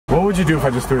What would you do if I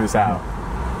just threw this out?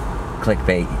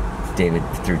 Clickbait. David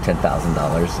threw $10,000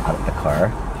 out of the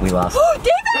car. We lost. Oh, David!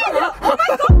 Oh my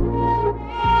God!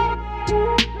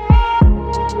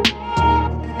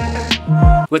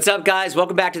 What's up, guys?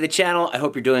 Welcome back to the channel. I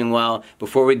hope you're doing well.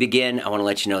 Before we begin, I want to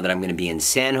let you know that I'm going to be in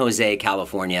San Jose,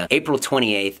 California, April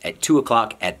 28th at 2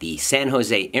 o'clock at the San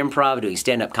Jose Improv doing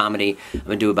stand-up comedy. I'm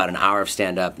going to do about an hour of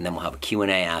stand-up, and then we'll have a Q&A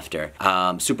after.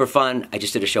 Super fun. I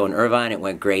just did a show in Irvine. It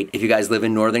went great. If you guys live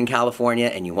in Northern California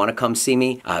and you want to come see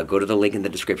me, go to the link in the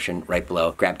description right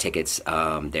below. Grab tickets.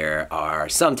 There are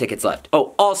some tickets left.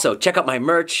 Oh, also, check out my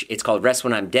merch. It's called Rest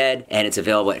When I'm Dead, and it's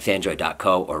available at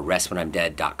fanjoy.co or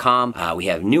restwhenimdead.com. We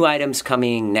have new items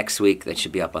coming next week that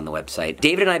should be up on the website.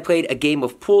 David and I played a game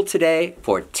of pool today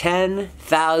for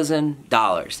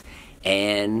 $10,000.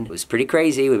 And it was pretty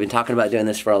crazy. We've been talking about doing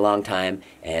this for a long time,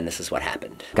 and this is what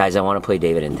happened. Guys, I want to play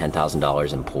David in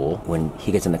 $10,000 in pool. When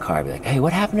he gets in the car, I'll be like, hey,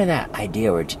 what happened to that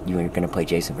idea where you were going to play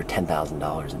Jason for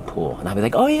 $10,000 in pool? And I'll be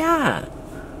like, oh yeah.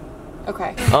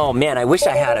 Okay. Oh man, I wish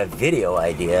I had a video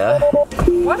idea.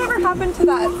 Whatever happened to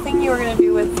that thing you were gonna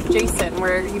do with Jason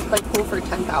where you played pool for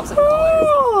 $10,000?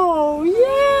 Oh,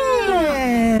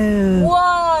 yeah!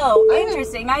 Whoa,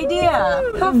 interesting idea.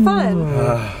 Have fun.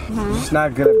 Just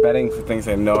not good at betting for things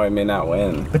I know I may not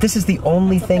win. But this is the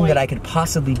only thing that I could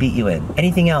possibly beat you in.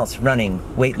 Anything else, running,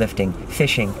 weightlifting,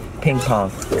 fishing, ping pong,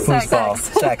 foosball,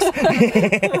 sex.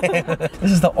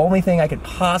 This is the only thing I could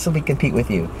possibly compete with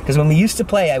you. Because when we used to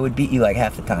play, I would beat you like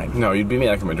half the time. No, you'd beat me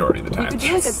like the majority of the time. You could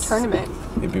do like a tournament.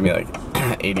 You'd beat me like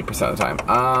 80% of the time.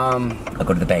 I'll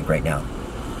go to the bank right now.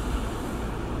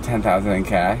 10,000 in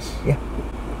cash? Yeah.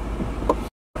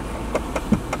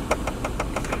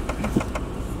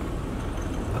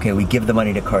 Okay, we give the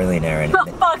money to Carly and Aaron.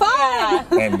 Fuck yeah.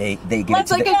 And they give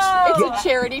It's it to like it's a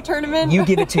charity tournament. You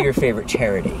give it to your favorite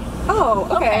charity. Oh,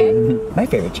 okay. My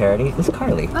favorite charity is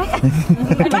Carly. My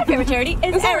favorite charity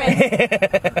is Aaron.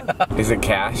 Is it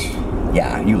cash?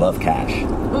 Yeah, you love cash.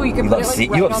 Oh, you can put it like right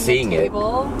you love on seeing the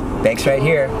table. Bank's right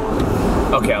here.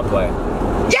 Okay, I'll play.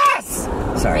 Yes!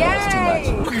 Sorry, that was too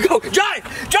much. Go, drive!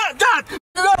 Drive! Drive!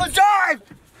 Go, drive!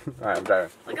 Alright, I'm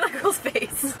driving. Look at that girl's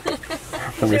face.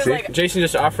 Let me see. like- Jason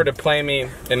just offered to play me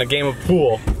in a game of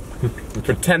pool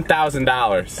for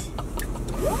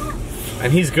 $10,000.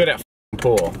 And he's good at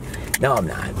pool. No, I'm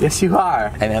not. Yes, you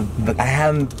are. I am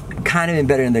kind of been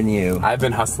better than you. I've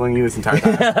been hustling you this entire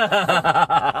time.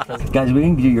 Guys, we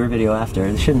can do your video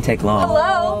after. This shouldn't take long.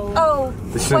 Hello? Oh.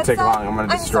 This shouldn't take long. I'm gonna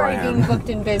destroy I'm sorry, him. being booked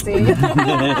and busy.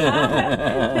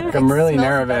 I'm really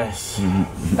nervous.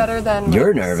 Better than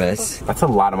You're nervous. That's a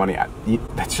lot of money.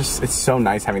 That's just, it's so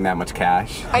nice having that much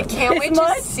cash. I can't wait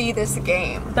to see this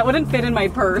game. That wouldn't fit in my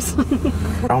purse.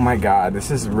 Oh my god,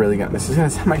 this is gonna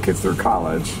send my kids through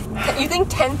college. You think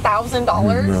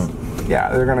 $10,000? Yeah,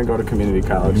 they're gonna go to community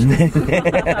college.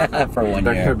 For 1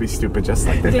 They're year. gonna be stupid just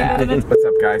like their dad. What's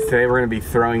up, guys? Today we're gonna be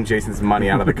throwing Jason's money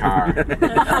out of the car. Oh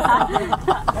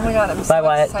my god, I'm so Bye,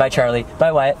 Wyatt. excited. Bye, Charlie.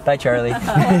 Bye, Wyatt. Bye, Charlie.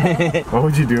 What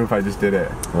would you do if I just did it?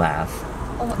 Laugh.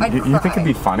 Oh, I'd You think it'd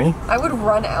be funny? I would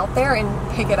run out there and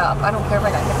pick it up. I don't care if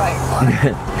I got hit by a car.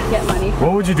 Get money.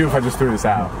 What would you do if I just threw this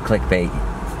out? Clickbait.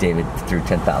 David threw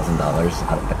 $10,000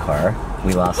 out of the car.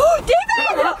 We lost. Oh, David!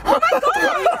 Oh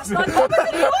my god!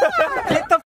 Get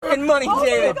the fucking money,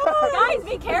 David. Guys,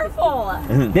 be careful.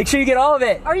 Make sure you get all of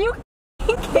it. Are you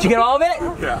Did you get all of it?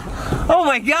 Yeah. Oh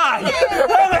my god!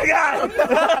 Oh my god!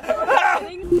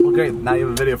 Well, great. Now you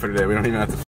have a video for today. We don't even have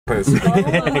to play this.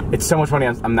 It's so much money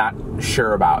I'm not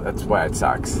sure about. That's why it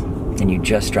sucks. And you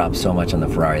just dropped so much on the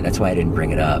Ferrari. That's why I didn't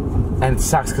bring it up. And it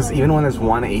sucks because even when there's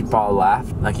one 8-ball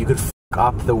left, like you could f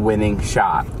up the winning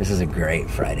shot. This is a great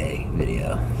Friday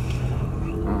video.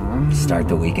 Start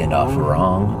the weekend off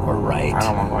wrong or right.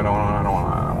 I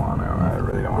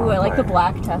really don't want. Ooh, I like the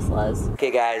black Teslas.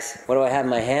 Okay, guys, what do I have in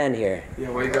my hand here? Yeah,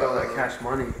 why you got all that cash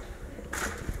money?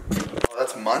 Oh,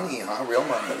 that's money, huh? Real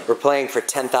money. We're playing for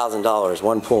 $10,000,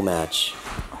 one pool match.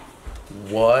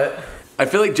 What? I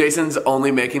feel like Jason's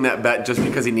only making that bet just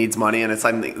because he needs money and it's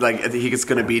like he's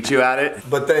gonna beat you at it.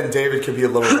 But then David could be a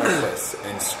little reckless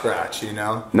and scratch, you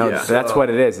know? No, Yeah. that's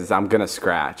what it is I'm gonna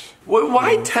scratch.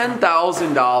 Why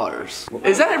 $10,000?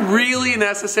 Is that really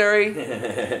necessary?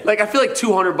 Like I feel like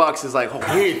 $200 is like.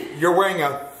 Hey, you're wearing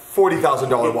a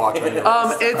 $40,000 watch on your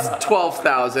wrist. It's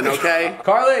 $12,000, okay?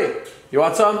 Carly, you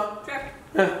want some?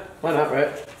 Sure. Why not,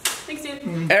 right? Thanks,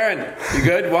 dude. Aaron, you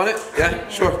good? Want it? Yeah,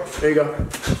 sure. There you go.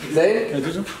 Zane? Can I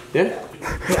do some? Yeah?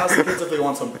 Ask the kids if they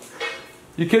want some.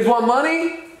 You kids want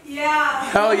money? Yeah.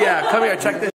 Hell yeah, come here,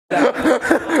 check this out.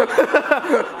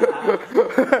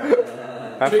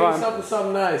 Have Treat fun. yourself to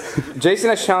something nice. Jason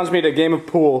has challenged me to a game of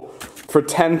pool for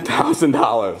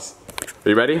 $10,000. Are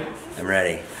you ready? I'm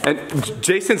ready. And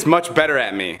Jason's much better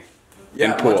at me.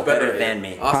 Yeah, in pool. much better Than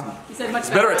me. Awesome. You said much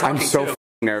Better at I'm talking so too.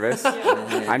 nervous.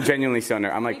 I'm genuinely so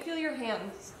nervous. I'm Can you like, feel your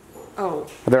hands? Oh.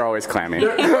 they're always clammy.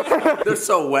 They're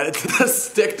so wet. The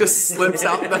stick just slips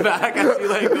out the back as you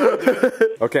like go do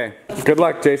it. Okay, good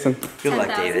luck, Jason. Good luck,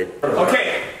 David.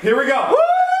 Okay, here we go.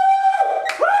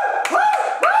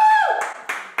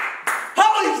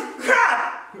 Holy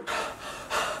crap!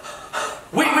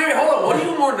 Wait, hold on. What are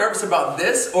you more nervous about,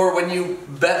 this or when you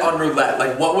bet on roulette?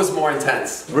 Like, what was more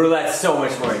intense? Roulette's so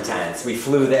much more intense. We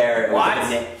flew there.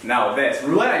 No, this.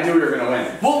 Roulette, I knew we were gonna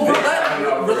win. Well,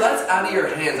 roulette's out of your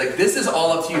hands. Like, this is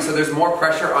all up to you, so there's more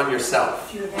pressure on yourself.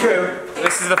 True.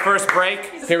 This is the first break.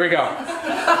 Here we go.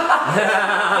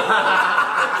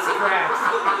 Scratch.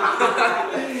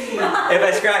 If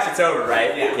I scratch, it's over,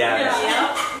 right?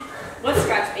 Yeah. What's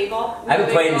scratch, 8 ball? I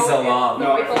haven't played in so long.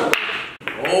 No.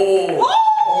 Oh.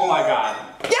 Oh my god.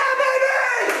 Yeah,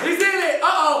 baby! He's in it!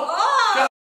 Uh-oh!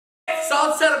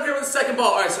 Solid setup here with the second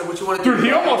ball. Alright, so what you want to do? Dude,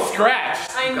 he almost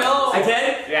scratched. I know. I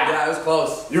did? Yeah, it was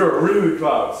close. You were really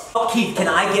close. Oh, Keith, can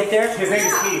I get there? His name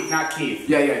is Keith, not Keith.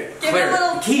 Yeah. Give it a Clear.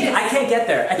 little Keith, kiss. I can't get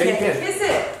there. I Yeah, you can't. can. Kiss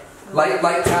it.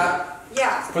 Light tap.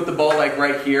 Yeah. Put the ball like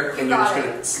right here, and you're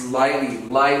just Got gonna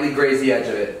lightly graze the edge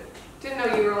of it. Didn't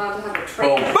know you were allowed to have a Boom. tray.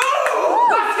 Boom!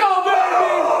 Let's go,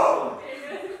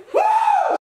 baby! Woo!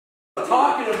 What I'm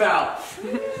talking about.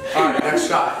 Alright, next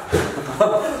shot. David,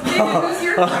 who's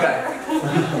your Okay.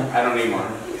 I don't need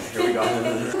one. Here we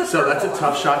go. So that's a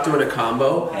tough shot doing a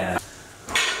combo. Yeah.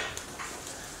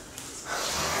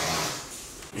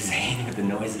 Zane with the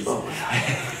noises.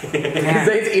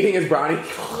 Zane's eating his brownie.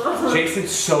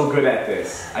 Jason's so good at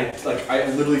this. I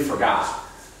literally forgot.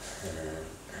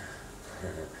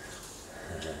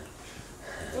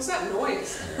 What's that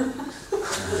noise?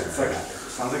 It's like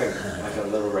sounds like a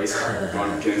little race car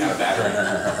going getting out of battery.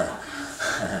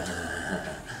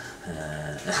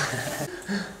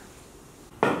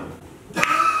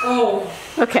 Oh.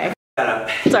 Okay.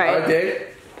 It's Alright, alright. Dave.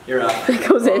 You're up. It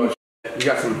goes in. You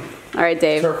got some Alright,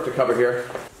 Dave. turf to cover here.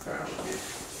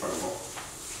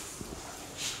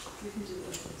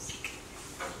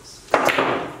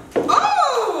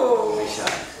 Oh! Nice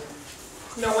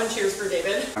shot. No one cheers for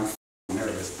David.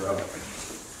 Nervous, bro.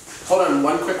 Hold on,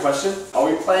 one quick question. Are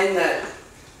we playing that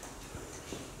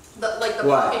The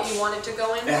What? pocket you want it to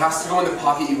go in? it has to go in the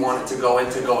pocket you want it to go in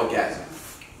to go again?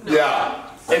 Yeah.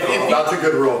 If That's a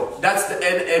good rule. That's the,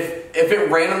 and if it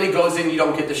randomly goes in, you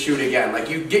don't get to shoot again. Like,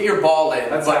 you get your ball in,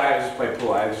 That's but why I just play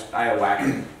pool. I whack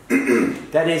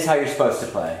it. That is how you're supposed to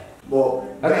play.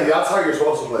 Well, that's how you're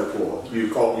supposed to play pool.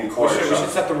 You call We your should shot.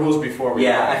 set the rules before we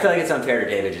Yeah, play. I feel like it's unfair to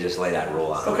David to just lay that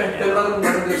rule out. okay, then let him do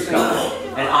his thing.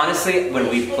 And honestly, when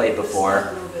we played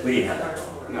before, we didn't have that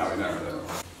rule. No, we never did.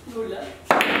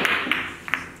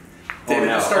 David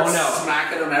no. just starts Oh, no.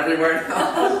 smacking them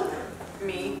everywhere.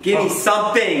 Me. Give me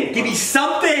something! Give me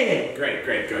something! Great,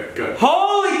 good.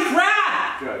 Holy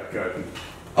crap! Good.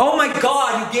 Oh my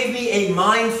god, you gave me a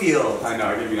minefield! I know,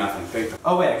 I give you nothing. Thank you.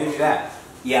 Oh wait, I give you that.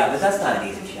 Yeah, but that's not an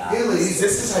easy shot. Hey, ladies,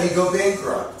 this is how you go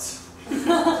bankrupt.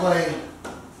 Playing.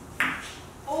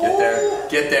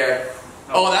 Get there.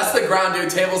 Oh, that's the ground, dude.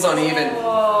 Table's uneven.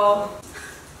 Oh.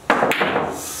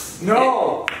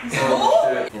 No!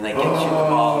 And like, get you the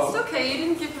balls. It's okay, you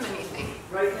didn't give him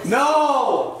anything.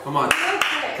 No! Come on.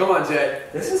 Okay. Come on, Jay.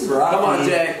 This is rough. Come on,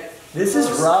 Jay. This is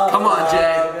rough. Come on,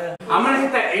 Jay. I'm gonna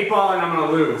hit that 8 ball and I'm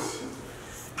gonna lose.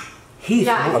 Heath,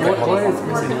 Yeah, I feel Okay, like hold on. Jason's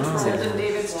more controlled and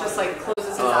David's just like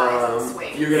closes his eyes and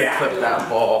swings. You're gonna Yeah. clip that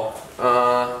ball.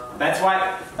 That's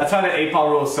why the 8 ball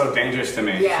rule is so dangerous to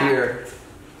me. Yeah. Here.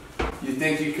 You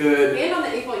think you could? And on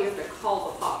the 8 ball, you have to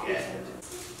call the pocket.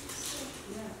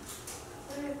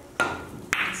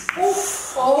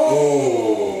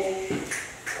 Oh.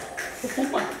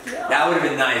 that would have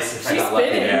been nice if I got lucky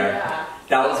spinning. there. Yeah.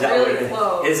 That was that really would've been,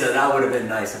 close. Izza, that would have been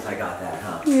nice if I got that,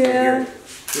 huh? Yeah. You're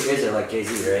Izza like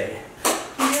Jay-Z, right?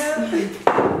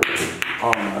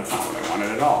 Oh, no, that's not what I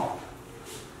wanted at all.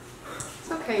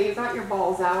 It's okay, you got your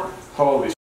balls out. Holy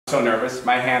sh**, I'm so nervous.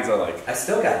 My hands are like... I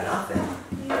still got nothing.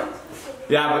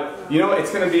 Yeah, but you know,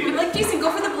 it's gonna be... I'm like, Jason,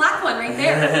 go for the black one right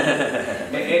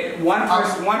there. One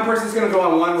person's gonna go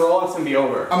on one roll, it's gonna be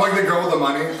over. I'm like the girl with the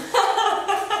money.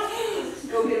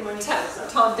 Go get money.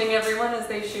 Taunting everyone as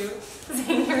they shoot.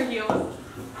 Saying your heels. Oh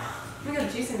my god,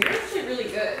 Jason, you're actually really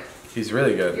good. He's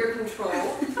really good. Your control.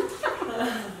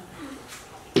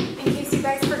 In case you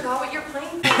guys forgot what you're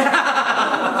playing for.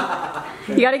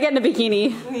 You gotta get in a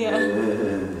bikini. Yeah.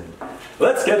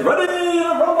 Let's get ready to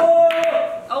rumble!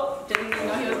 Oh, didn't even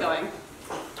know he was going.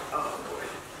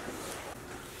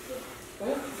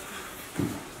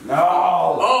 No!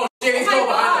 Oh shit! He's going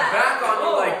behind the back on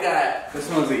This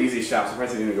one's the easy shot. I'm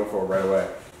surprised I didn't even go for it right away.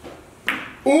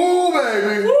 Ooh,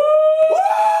 baby! Woo!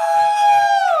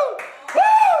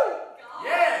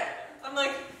 Yeah! I'm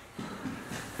like,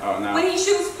 Oh no. when he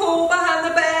shoots pool behind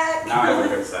the back. Now I have a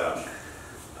good setup.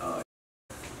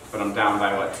 But I'm down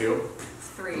by what, 2?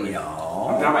 3. I'm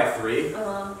No. down by 3?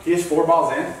 He has 4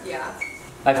 balls in? Yeah.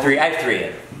 I have 3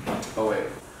 in. Oh wait.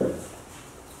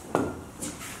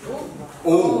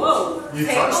 Ooh, Whoa. you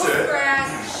touched it.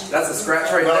 Scratch. That's a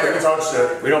scratch right No, you there. touched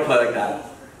it. We don't play like that.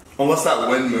 Unless that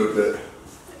wind moved it.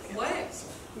 What?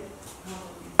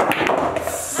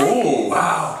 Ooh.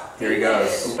 Wow. Here he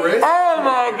goes. Chris? Oh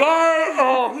my god!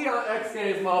 Oh. We on X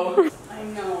Games mode. I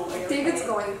know. David's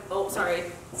going. Oh, sorry.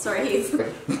 Sorry, Heath.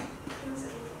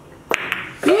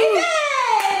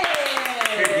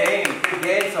 Good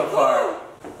game so far.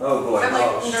 Oh boy. I'm like,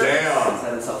 Oh, nervous. Damn.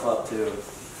 set himself up too.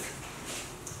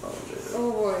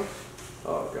 Oh boy.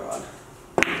 Oh god.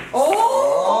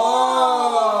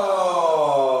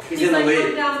 Oh! He's in the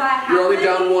lead. Down by half. You're only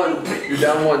down 1. You're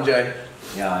down 1, Jay.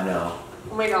 Yeah, I know.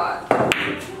 Oh my god.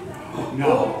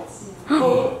 No.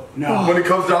 No. When it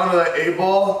comes down to that 8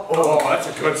 ball, Oh, that's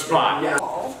a good spot. Yeah.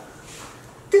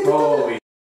 Holy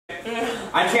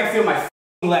I can't feel my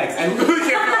legs. I really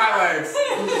can't feel my legs.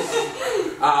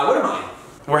 What am I?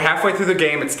 We're halfway through the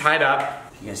game. It's tied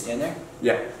up. You gonna stand there?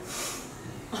 Yeah.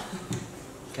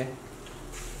 Okay.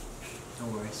 No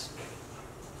worries.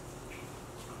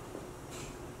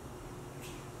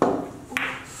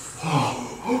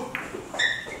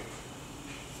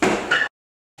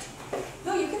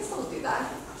 No, you can still do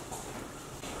that.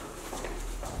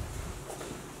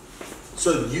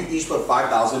 so you each put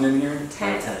 5,000 in here?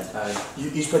 10.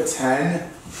 You each put 10?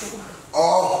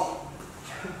 Oh!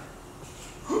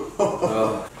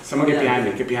 Someone get behind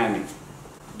me. Get behind me.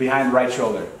 Behind right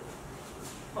shoulder.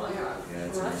 Oh my god. Yeah,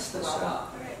 it's a Rush nice the shot. ball.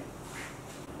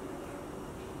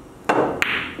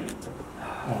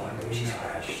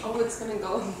 Oh, it's gonna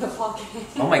go in the pocket.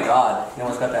 Oh my god, he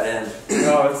almost got that in.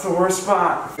 No, it's the worst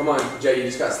spot. Come on, Jay, you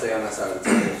just gotta stay on that side of the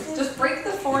table. Just break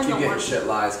the 4 You and the keep getting 1. shit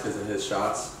lies because of his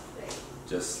shots.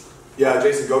 Just Yeah,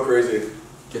 Jason, go crazy.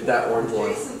 get that orange one.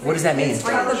 What does that mean?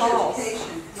 Break the balls.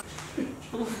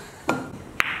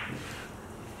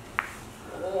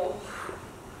 Oh.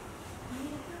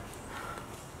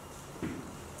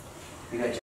 You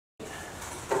got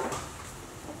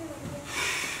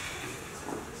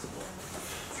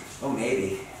oh,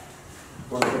 maybe.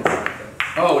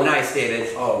 Oh, nice,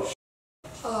 David. Oh,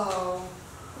 Oh.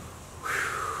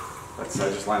 I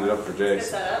just lined it up for Get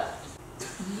Jace. that up.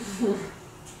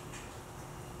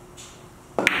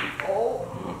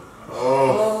 Oh.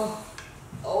 Oh.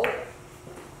 Oh.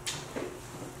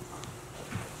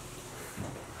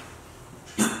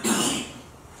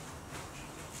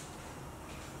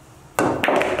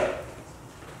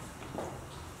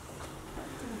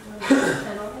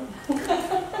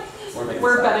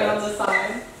 We're betting on the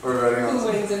side. We're ready Who on.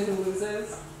 wins and who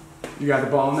loses. You got the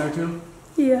ball in there too?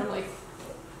 I'm like,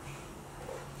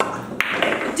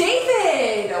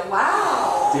 David!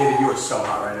 Wow! David, you are so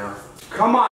hot right now.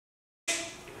 Come on.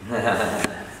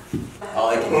 All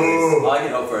I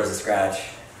can hope for is a scratch.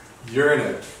 You're in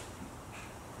it.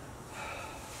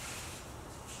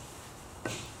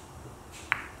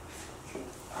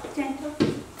 Gentle.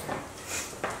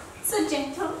 So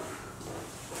gentle.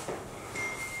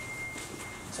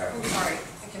 Sorry. I'm sorry.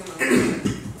 I can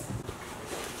move.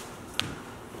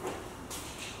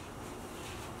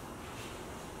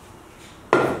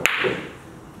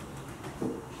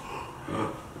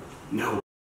 No.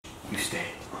 You stay.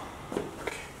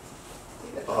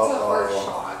 That's a hard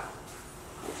shot.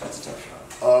 That's a tough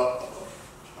shot.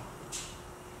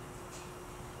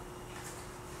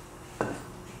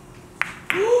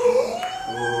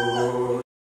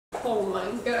 Oh my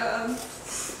god.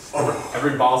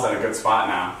 Every ball's at a good spot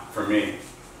now for me.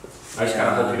 I just kind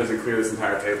of Yeah. hope he doesn't clear this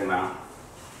entire table now.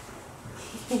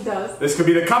 He does. This could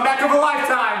be the comeback of a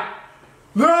lifetime.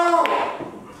 No!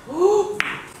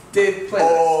 Dave, play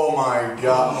Oh my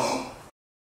god.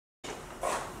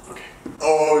 Okay.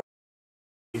 Oh.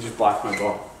 He just blocked my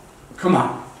ball. Come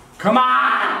on. Come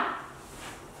on!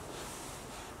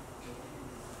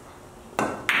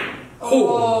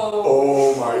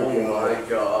 Oh my Oh god. my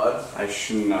god. I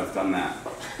shouldn't have done that.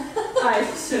 I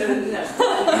shouldn't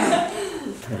have.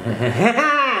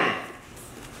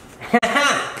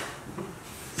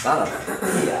 Son of a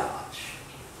bitch.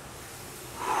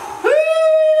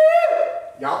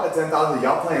 Y'all at 10,000,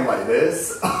 y'all playing like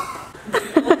this?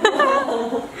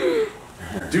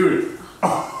 Dude.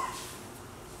 Oh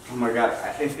my god.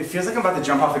 It feels like I'm about to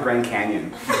jump off the Grand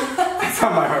Canyon. That's how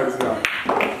my heart is going.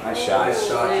 Nice shot. Nice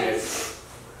shot, Jace.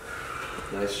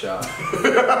 Nice shot.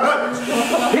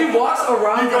 He walks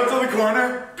around. You go to the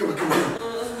corner. Come on, come on.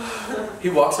 He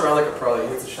walks around like a pro. He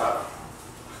hits a shot.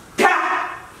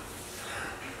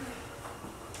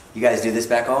 You guys do this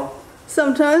back home?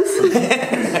 Sometimes.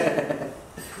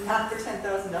 Not for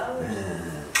 $10,000.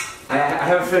 I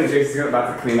have a feeling Jason's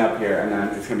about to clean up here, and then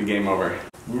it's gonna be game over.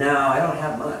 No, I don't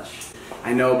have much.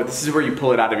 I know, but this is where you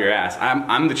pull it out of your ass.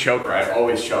 I'm the choker. I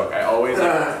always choke. I always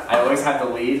have the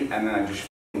lead, and then I just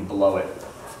blow it.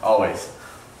 Always.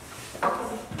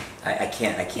 I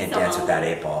can't dance with that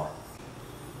 8-ball.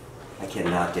 I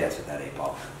cannot dance with that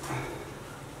 8-ball.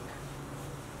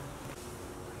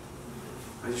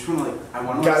 I just want to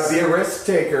You gotta be a risk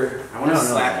taker. I want to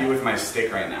slap you with my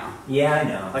stick right now. Yeah, I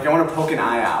know. Like I want to poke an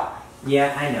eye out.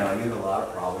 Yeah, I know. You have a lot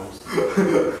of problems.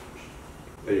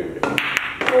 There you go.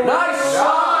 Nice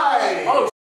shot! Oh,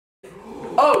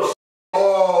 oh,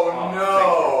 Oh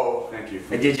no! Thank you.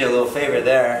 I did you a little favor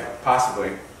there.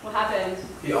 Possibly. What happened?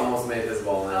 he almost made his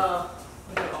ball in. Oh,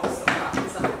 we also got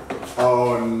some.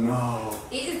 Oh no!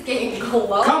 It is getting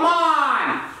close. Come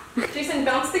on! Jason,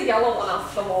 bounce the yellow one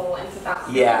off the wall into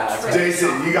that. Yeah, that's right.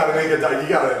 Jason, you gotta make a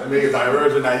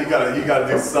diversion now. You gotta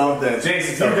do something.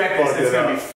 Jason, So you bet this fuck is it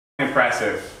gonna up. be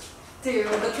impressive. Do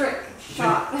the trick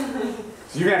shot.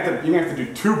 So you're gonna have to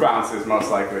do 2 bounces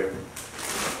most likely.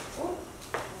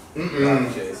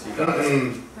 Chase, you got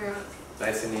it.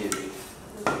 Nice and easy.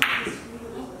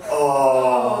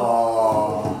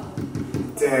 Oh,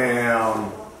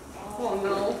 damn. Oh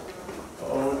no.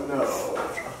 Oh no.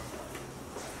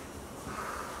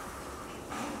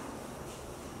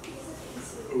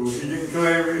 Ooh, he can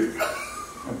claim me.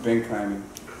 I've been climbing.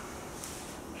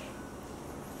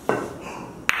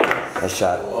 Nice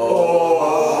shot.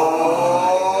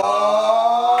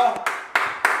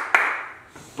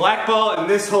 Black ball in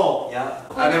this hole. Yeah.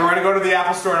 And then we're gonna go to the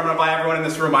Apple store and I'm gonna buy everyone in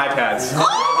this room iPads.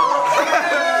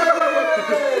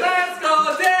 Let's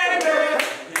go, David!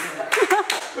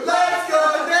 Let's go,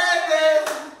 David!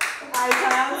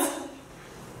 iPads.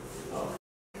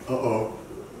 Uh-oh.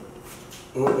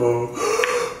 Uh-oh.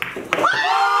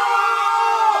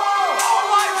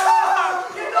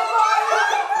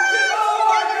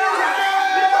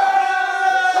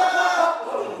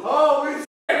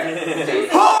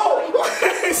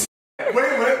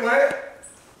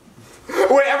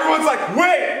 Wait, everyone's like,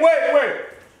 wait! What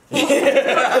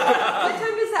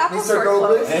time does the Apple Store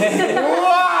close?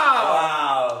 Wow!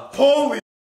 Wow. Holy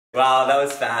Wow, that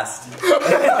was fast.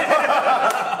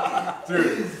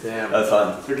 dude. Damn. That was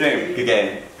fun. Good game. Good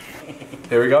game.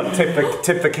 There we go.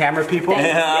 Tip the camera people. I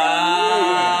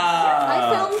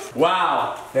filmed.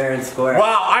 Wow. Fair and square.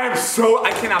 Wow,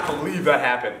 I cannot believe that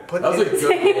happened. That was a good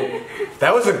game.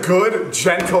 That was a good,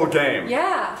 gentle game.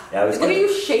 Yeah. That was Look at good.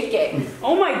 you shaking.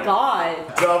 Oh my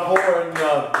god. Double or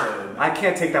nothing. I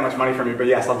can't take that much money from you, but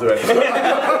yes, I'll do it.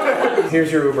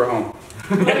 Here's your Uber home.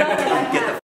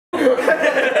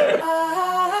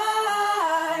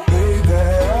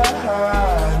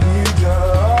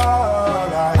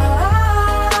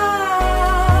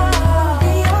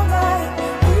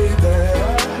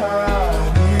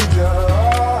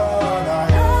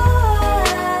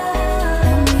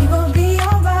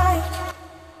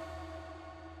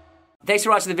 Thanks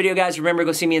for watching the video, guys. Remember,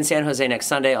 go see me in San Jose next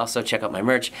Sunday. Also, check out my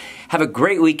merch. Have a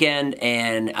great weekend,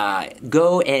 and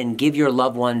go and give your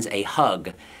loved ones a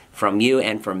hug from you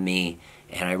and from me.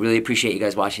 And I really appreciate you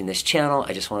guys watching this channel.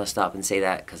 I just want to stop and say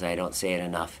that because I don't say it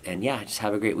enough. And yeah, just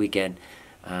have a great weekend.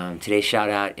 Today's shout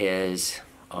out is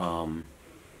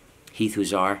Heath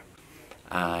Huzar.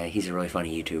 He's a really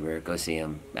funny YouTuber. Go see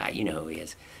him. You know who he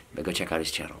is. But go check out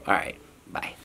his channel. All right. Bye.